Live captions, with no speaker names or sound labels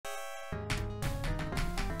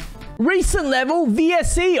Recent level,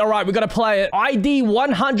 VSC. All right, we got to play it. ID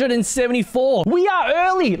 174. We are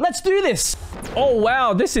early. Let's do this. Oh,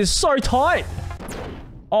 wow. This is so tight.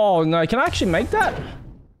 Oh, no. Can I actually make that?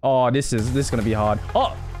 Oh, this is going to be hard.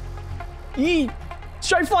 Oh. Yee.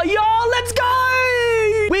 Straight fly. Yo, let's go.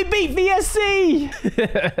 We beat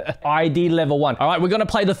VSC. ID level 1. All right, we're going to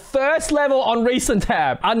play the first level on recent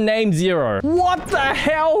tab. Unnamed 0. What the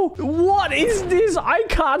hell? What is this? I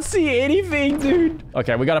can't see anything, dude.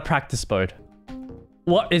 Okay, we got a practice mode.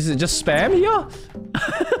 What? Is it just spam here?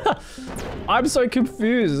 I'm so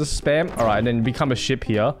confused. Spam. All right, then become a ship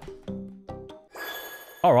here.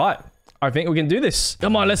 All right. I think we can do this.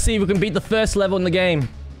 Come on, let's see if we can beat the first level in the game.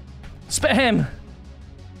 Spam.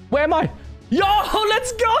 Where am I? Yo,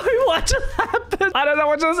 let's go. What just happened? I don't know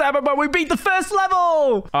what just happened, but we beat the first level.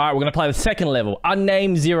 All right, we're going to play the second level.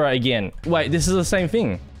 Unnamed 0 again. Wait, this is the same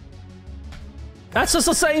thing. That's just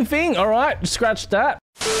the same thing. All right, scratch that.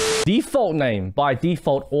 Default name by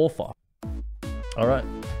default author. All right.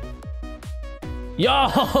 Yo,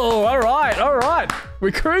 all right, all right.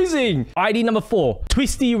 We're cruising. ID number 4.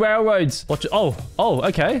 Twisty Railroads. Watch it. Oh,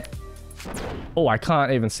 okay. Oh, I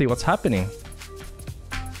can't even see what's happening.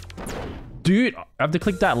 Dude, I have to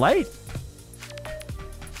click that late?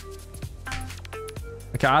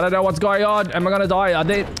 Okay, I don't know what's going on. Am I gonna die? Are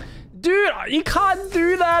they... Dude, you can't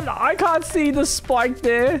do that. I can't see the spike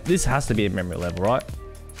there. This has to be a memory level, right?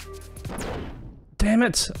 Damn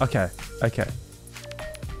it. Okay.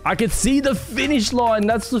 I can see the finish line.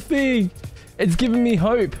 That's the thing. It's giving me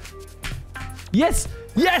hope. Yes,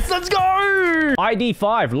 let's go. ID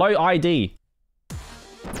 5, low ID.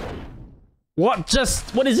 What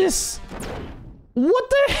is this? What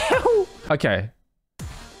the hell? Okay.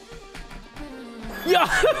 Yeah,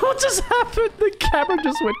 what just happened? The camera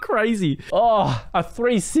just went crazy. Oh, a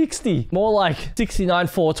 360. More like 69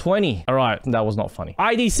 420. All right, that was not funny.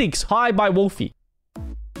 ID 6, Hi by Wolfie.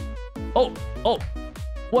 Oh.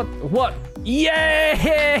 What?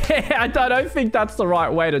 Yeah! I don't think that's the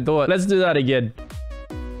right way to do it. Let's do that again.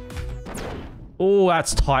 Oh,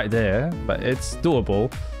 that's tight there, but it's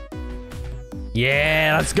doable.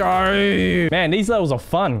 Yeah, let's go. Man, these levels are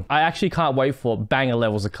fun. I actually can't wait for banger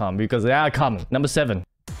levels to come because they are coming. Number 7.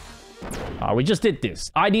 We just did this.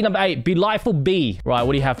 ID number 8, Delightful B. Right,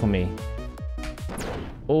 what do you have for me?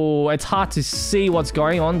 Oh, it's hard to see what's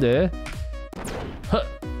going on there. Huh.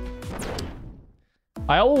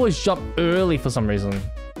 I always jump early for some reason.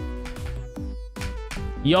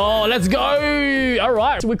 Yo, let's go. All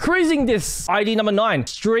right, so we're cruising this. ID number 9,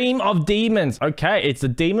 Stream of Demons. Okay, it's a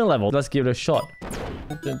demon level. Let's give it a shot.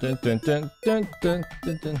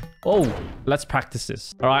 Oh, let's practice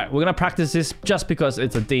this. All right, we're gonna practice this just because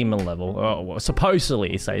it's a demon level. Oh,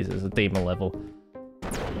 supposedly it says it's a demon level.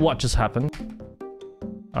 What just happened?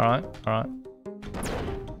 All right.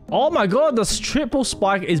 Oh my god, this triple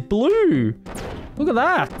spike is blue. Look at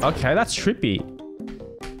that. Okay, that's trippy.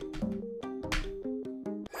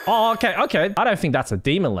 Oh, okay. I don't think that's a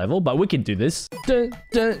demon level, but we can do this.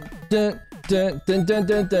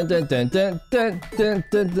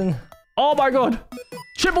 Oh my god.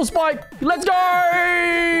 Triple spike. Let's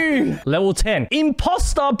go. Level 10.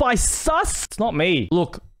 Imposter by Sus. It's not me.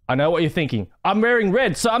 Look, I know what you're thinking. I'm wearing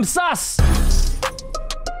red, so I'm sus.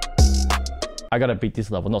 I gotta beat this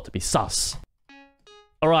level not to be sus.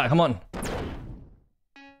 All right, come on.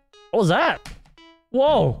 What was that?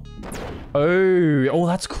 Whoa. Oh,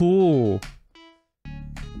 that's cool.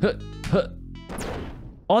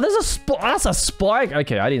 Oh, that's a spike.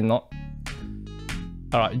 Okay, I did not.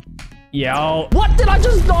 All right. Yo. What did I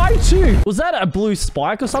just die to? Was that a blue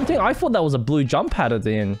spike or something? I thought that was a blue jump pad at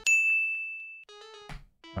the end.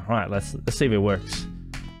 All right, let's see if it works.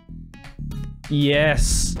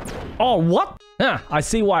 Yes. Oh, what? Ah, I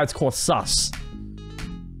see why it's called sus.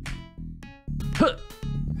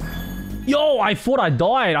 Yo, I thought I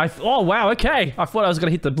died. Oh, wow, okay. I thought I was going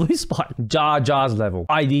to hit the blue spike. Jar Jar's level.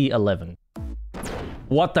 ID 11.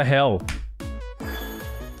 What the hell?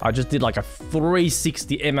 I just did like a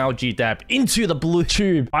 360 MLG dab into the blue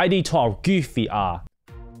tube. ID 12. Goofy R.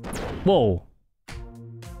 Whoa.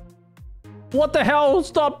 What the hell?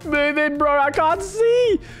 Stop moving, bro. I can't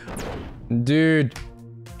see. Dude.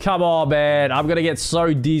 Come on, man. I'm going to get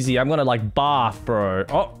so dizzy. I'm going to like bath, bro.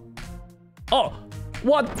 Oh.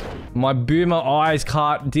 What? My boomer eyes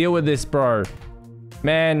can't deal with this, bro.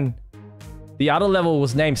 Man. The other level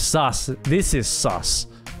was named Sus. This is Sus.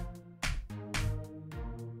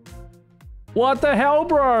 What the hell,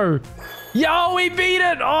 bro? Yo, we beat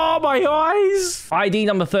it. Oh, my eyes. ID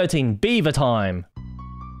number 13. Beaver time.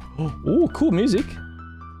 Oh, cool music.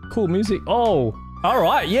 Cool music. Oh, all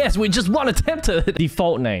right. Yes, we just one attempt at it.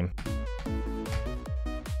 Default name.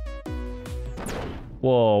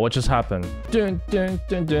 Whoa, what just happened? Dun, dun,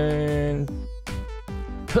 dun, dun.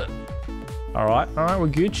 All right, we're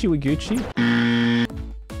Gucci, we're Gucci.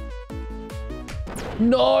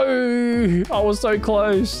 No, I was so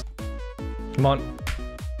close. Come on.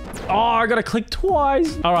 Oh, I gotta click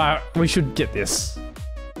twice. All right, we should get this.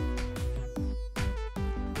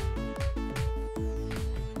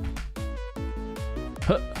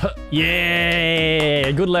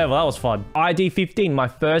 Yeah, good level. That was fun. ID 15, my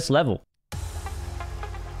first level.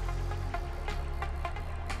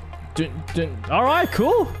 All right,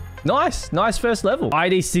 cool. Nice first level.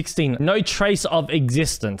 ID 16, no trace of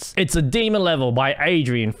existence. It's a demon level by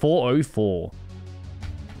Adrian 404.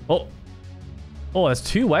 Oh, there's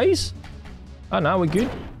 2 ways? Oh, no, we're good.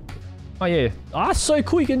 Oh, yeah. Ah, so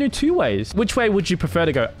cool. You can do 2 ways. Which way would you prefer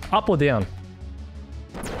to go? Up or down?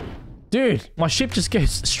 Dude, my ship just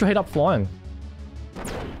goes straight up flying.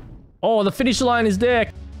 Oh, the finish line is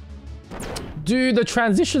there. Dude, the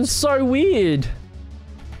transition's so weird.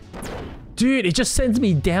 Dude, it just sends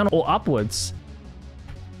me down or upwards.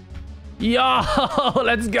 Yo,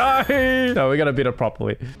 let's go. No, we gotta beat it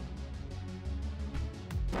properly.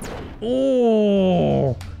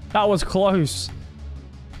 Oh, that was close.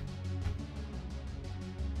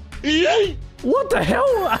 What the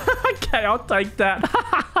hell? Okay, I'll take that.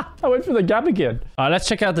 I went for the gap again. All right, let's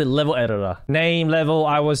check out the level editor. Name, level,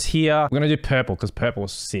 I was here. We're gonna do purple because purple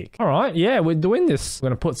was sick. All right, yeah, we're doing this. We're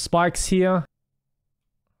gonna put spikes here.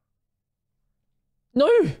 No.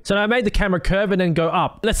 So now I made the camera curve and then go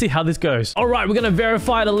up. Let's see how this goes. All right, we're gonna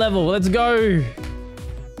verify the level. Let's go.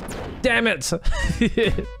 Damn it.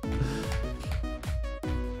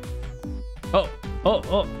 Oh.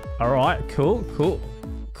 All right, cool.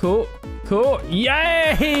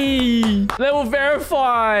 Yay! Level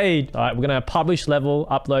verified. All right, we're gonna publish level,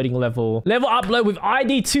 uploading level. Level upload with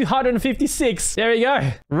ID 256. There we go.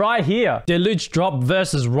 Right here. Deluge drop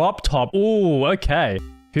versus Rob Top. Ooh, okay.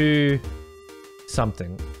 Who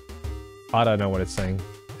something. I don't know what it's saying.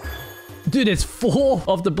 Dude, there's 4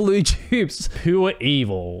 of the blue tubes. Who are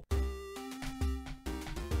evil?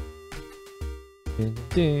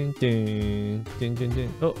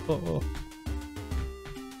 Oh.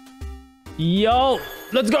 Yo,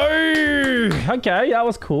 let's go. Okay, that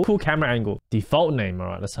was cool. Cool camera angle. Default name. All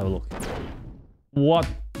right, let's have a look. What?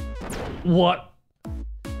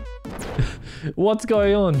 What's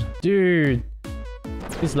going on? Dude,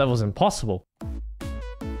 this level's impossible.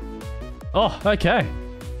 Oh, okay.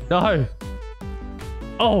 No.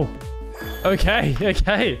 Oh, okay.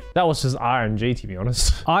 That was just RNG, to be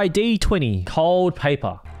honest. ID 20, cold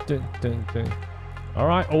paper. All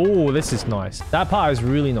right. Oh, this is nice. That part is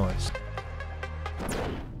really nice.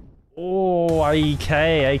 Oh,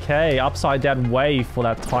 AK. Upside down wave for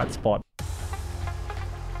that tight spot.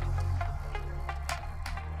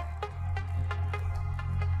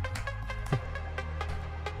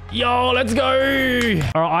 Yo, let's go.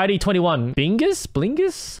 All right, ID 21.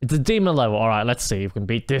 Blingers? It's a demon level. All right, let's see if we can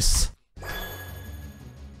beat this.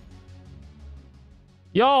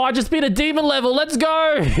 Yo, I just beat a demon level. Let's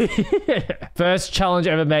go. First challenge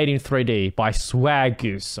ever made in 3D by Swag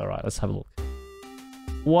Goose. All right, let's have a look.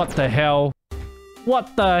 What the hell?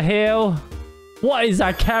 What is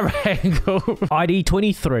that camera angle? ID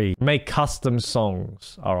 23. Make custom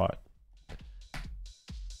songs. All right.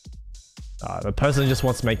 The person just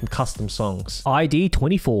wants to make custom songs. ID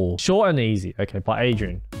 24. Short and easy. Okay, by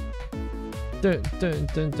Adrian.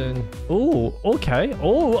 Oh, okay.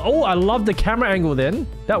 Oh, I love the camera angle then.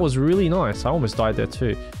 That was really nice. I almost died there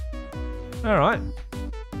too. All right.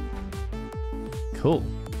 Cool.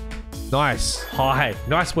 Nice. Hi.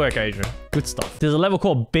 Nice work, Adrian. Good stuff. There's a level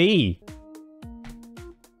called B.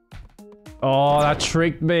 Oh, that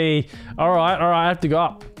tricked me. All right. I have to go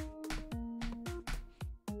up.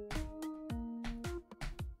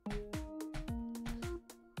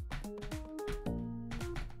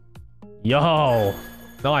 Yo.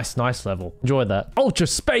 Nice level. Enjoyed that. Ultra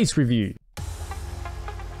Space Review.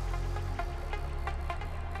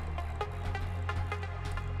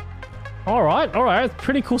 All right.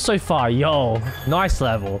 Pretty cool so far. Yo, nice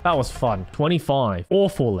level. That was fun. 25.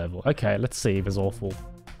 Awful level. Okay, let's see if it's awful.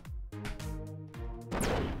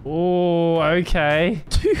 Oh, okay.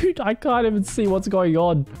 Dude, I can't even see what's going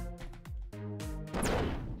on.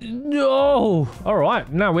 No. All right.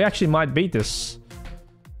 No, we actually might beat this.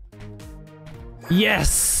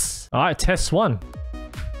 Yes. All right, test 1.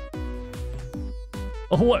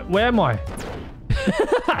 Oh, what? Where am I?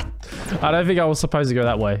 I don't think I was supposed to go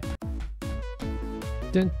that way.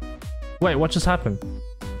 Wait, what just happened?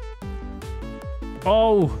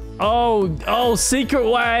 Oh, secret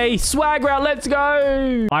way. Swag round, let's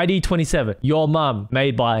go. ID 27. Your mum,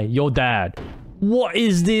 made by your dad. What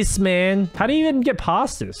is this, man? How do you even get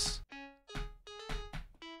past this?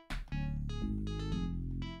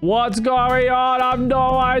 What's going on? I have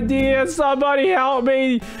no idea. Somebody help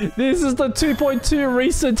me. This is the 2.2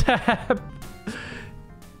 recent tab.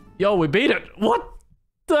 Yo, we beat it. What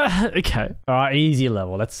the? Okay. All right, easy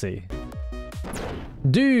level. Let's see.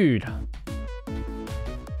 Dude.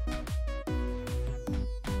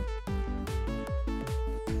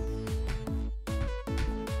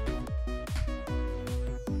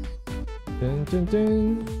 Dun, dun,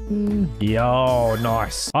 dun. Yo,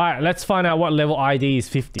 nice. All right, let's find out what level ID is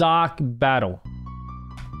 50. Dark Battle.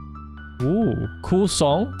 Ooh, cool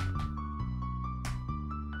song.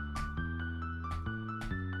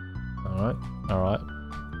 All right, all right.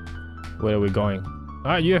 Where are we going? All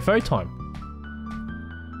right, UFO time.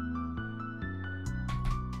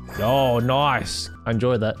 Yo, nice. I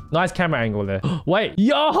enjoyed that. Nice camera angle there. Wait,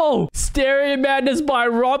 yo! Stereo Madness by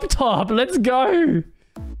Rob Top. Let's go.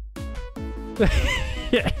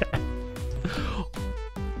 Yeah.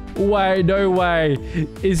 Wait, no way.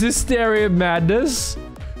 Is this Stereo Madness?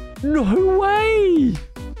 No way.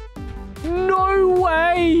 No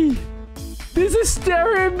way. This is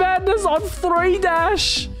Stereo Madness on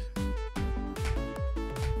 3-.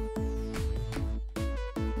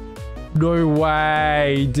 No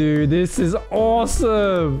way, dude. This is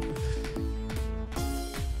awesome.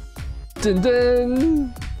 Dun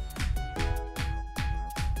dun.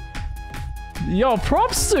 Yo,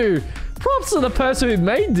 props to the person who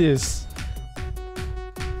made this.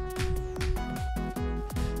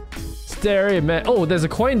 Stereo man. Oh, there's a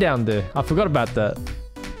coin down there. I forgot about that.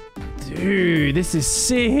 Dude, this is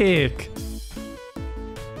sick.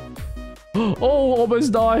 Oh,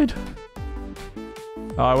 almost died.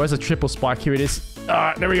 Alright, where's the triple spike? Here it is.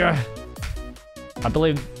 Alright, there we go. I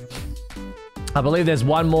believe there's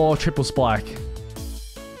one more triple spike.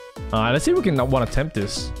 Alright, let's see if we can one attempt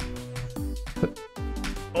this.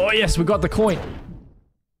 Oh yes, we got the coin.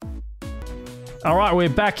 Alright, we're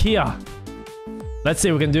back here. Let's see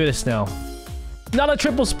if we can do this now. Another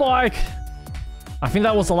triple spike. I think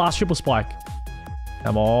that was the last triple spike.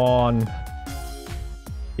 Come on.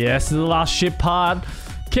 Yes, this is the last ship part.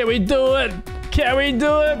 Can we do it? Can we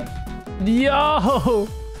do it? Yo!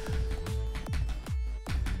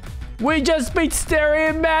 We just beat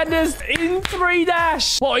Stereo Madness in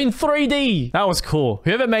 3-. Well, in 3D. That was cool.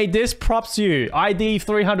 Whoever made this, props to you. ID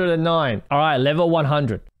 309. All right, level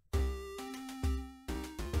 100.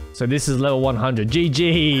 So this is level 100.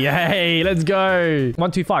 GG. Hey, let's go.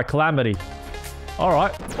 125, Calamity. All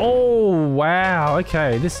right. Oh, wow.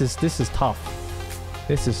 Okay, this is tough.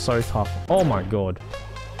 This is so tough. Oh my God.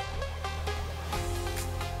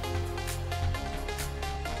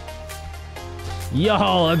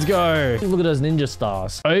 Yo, let's go. Look at those ninja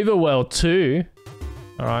stars. Overworld 2.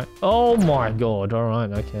 All right. Oh my God. All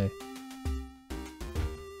right. Okay.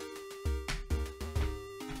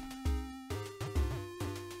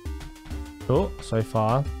 Oh, so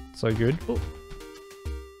far, so good. Oh.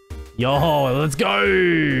 Yo, let's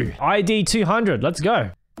go. ID 200. Let's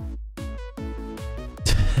go.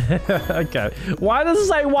 Okay. Why does it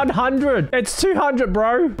say 100? It's 200,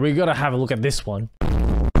 bro. We gotta have a look at this one.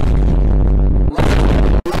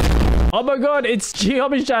 Oh my God, it's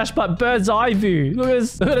Geometry Dash, but bird's eye view. Look at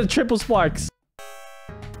this. Look at the triple spikes.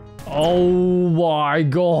 Oh my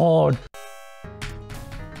God.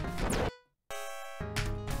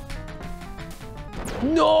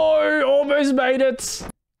 No, almost made it.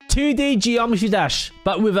 2D Geometry Dash,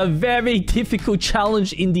 but with a very difficult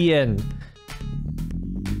challenge in the end.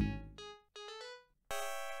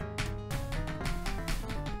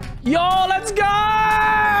 Yo, let's go!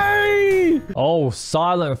 Oh,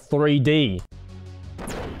 silent 3D.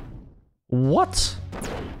 What?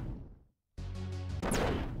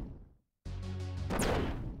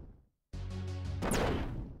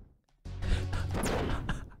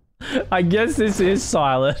 I guess this is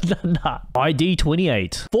silent. Nah. ID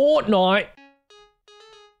 28. Fortnite.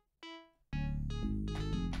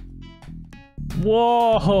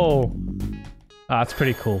 Whoa. That's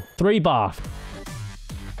pretty cool. 3 bar.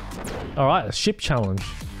 All right, a ship challenge.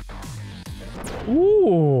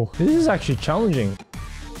 Ooh, this is actually challenging.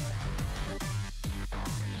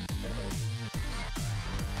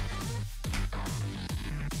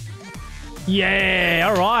 Yeah,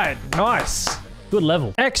 all right, nice. Good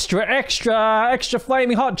level. Extra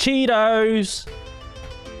flaming hot Cheetos.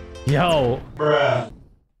 Yo. Bruh.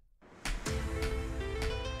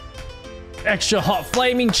 Extra hot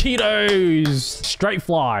flaming Cheetos. Straight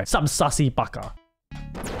fly. Some sussy bucker.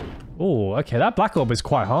 Oh, okay, that black orb is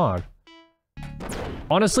quite hard.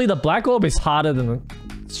 Honestly, the black orb is harder than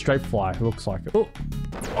Straight fly. Looks like it.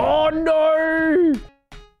 Oh no!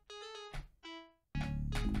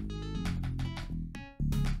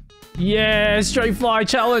 Yeah, straight fly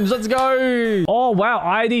challenge. Let's go. Oh, wow.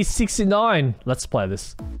 ID 69. Let's play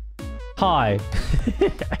this. Hi.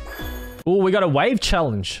 Oh, we got a wave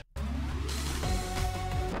challenge.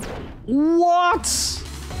 What?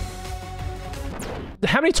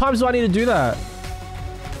 How many times do I need to do that?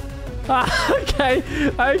 Okay.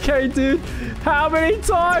 Okay, dude. How many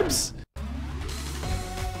times?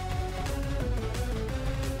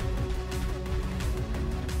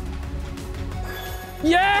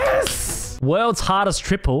 Yes! World's hardest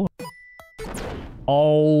triple.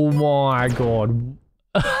 Oh my god.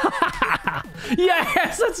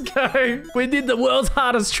 Yes, let's go. We did the world's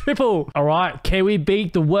hardest triple. All right, can we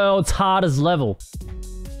beat the world's hardest level?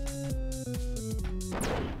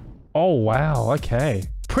 Oh, wow. Okay.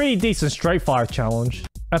 Pretty decent straight fire challenge.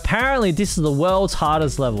 Apparently, this is the world's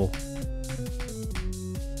hardest level.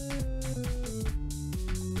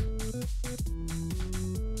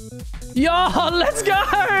 Yo, let's go!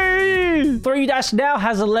 3- now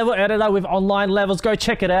has a level editor with online levels. Go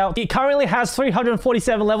check it out. It currently has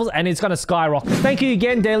 347 levels and it's gonna skyrocket. Thank you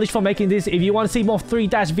again, Dalish, for making this. If you want to see more 3-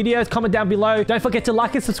 videos, comment down below. Don't forget to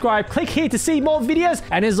like and subscribe. Click here to see more videos.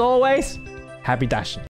 And as always, happy dashing.